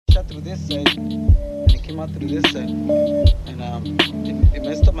through this side, and it came out through this side, and it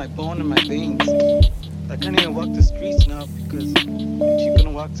messed up my bone and my veins. I can't even walk the streets now because she's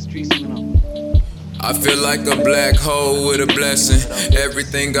gonna walk the streets, you know. I feel like a black hole with a blessing.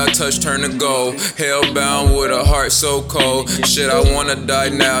 Everything I touch turn to gold. Hellbound with a heart so cold. Shit, I wanna die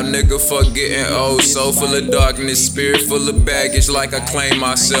now, nigga, fuck getting old. Soul full of darkness, spirit full of baggage, like I claim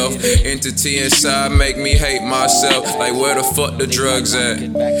myself. Entity inside make me hate myself. Like where the fuck the drugs at?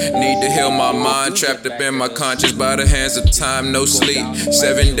 Need to heal my mind, trapped up in my conscience by the hands of time, no sleep.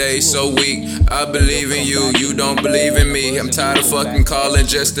 7 days so weak. I believe in you, you don't believe in me. I'm tired of fucking calling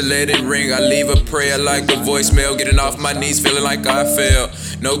just to let it ring. I leave a prayer like a voicemail, getting off my knees, feeling like I fail.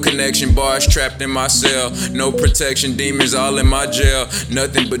 No connection, bars trapped in my cell. No protection, demons all in my jail.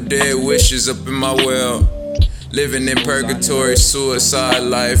 Nothing but dead wishes up in my well. Living in purgatory, suicide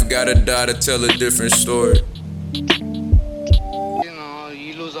life. Gotta die to tell a different story. You know,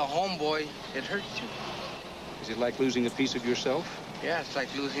 you lose a homeboy, it hurts you. Is it like losing a piece of yourself? Yeah, it's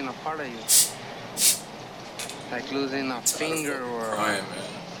like losing a part of you. Like losing a finger or a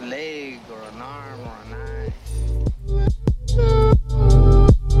leg or an arm or an eye.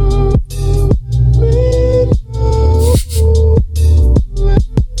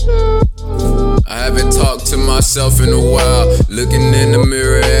 I haven't talked to myself in a while. Looking in the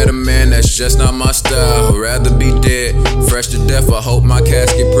mirror at a man that's just not my style. I'd rather be dead, fresh to death. I hope my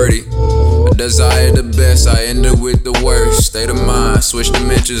casket pretty. I desire the best, I end up with the worst. State of mind, switch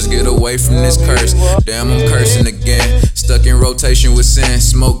dimensions, get away from this curse. Damn, I'm cursing again. Stuck in rotation with sin,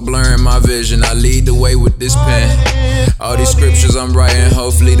 smoke blurring my vision. I lead the way with this pen. All these scriptures I'm writing,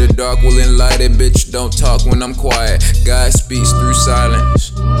 hopefully the dark will enlighten. Bitch, don't talk when I'm quiet. God speaks through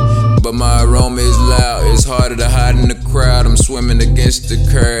silence, but my aroma is loud. It's harder to hide in the crowd. I'm swimming against the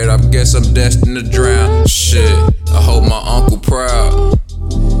current. I guess I'm destined to drown. Shit, I hope my uncle proud.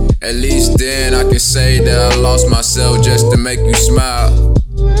 At least then I can say that I lost myself just to make you smile.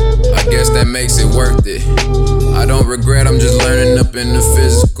 I guess that makes it worth it. I don't regret, I'm just learning up in the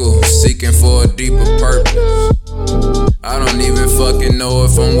physical, seeking for a deeper purpose. I don't even fucking know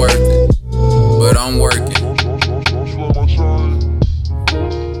if I'm worth it, but I'm working.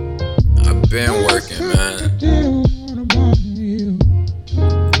 I've been working, man.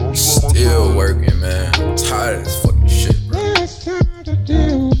 Still working, man. I'm tired of this fucking shit, bro.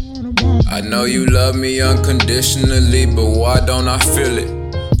 I know you love me unconditionally, but why don't I feel it?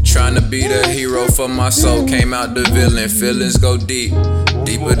 Trying to be the hero for my soul, came out the villain. Feelings go deep,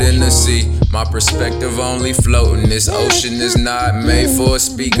 deeper than the sea. My perspective only floating. This ocean is not made for a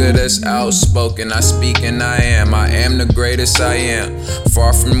speaker that's outspoken. I speak and I am the greatest I am.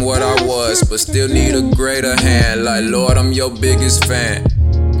 Far from what I was, but still need a greater hand. Like Lord, I'm your biggest fan.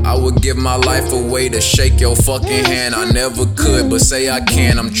 I would give my life away to shake your fucking hand. I never could, but say I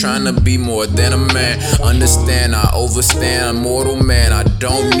can. I'm trying to be more than a man. Understand, I overstand, a mortal man. I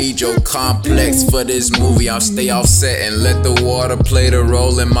don't need your complex for this movie. I'll stay offset and let the water play the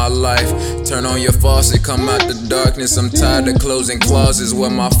role in my life. Turn on your faucet, come out the darkness. I'm tired of closing closets where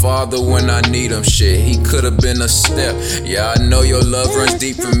my father when I need him. Shit, he could have been a step. Yeah, I know your love runs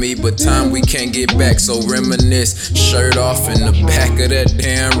deep for me, but time we can't get back, so reminisce. Shirt off in the back of that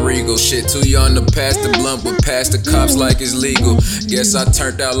damn Regal. Shit, too young to pass the blunt, but pass the cops like it's legal. Guess I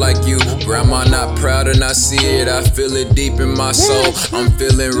turned out like you. Grandma not proud and I see it. I feel it deep in my soul. I'm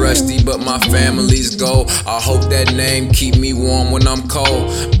feeling rusty, but my family's gold. I hope that name keep me warm when I'm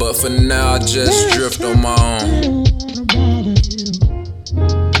cold. But for now, I just drift on my own.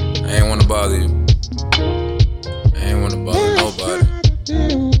 I ain't wanna bother you. I ain't wanna bother nobody.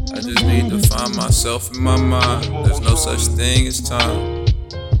 I just need to find myself in my mind. There's no such thing as time.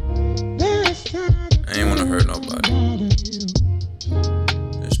 I ain't wanna hurt nobody.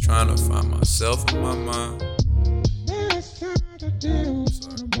 Just trying to find myself in my mind.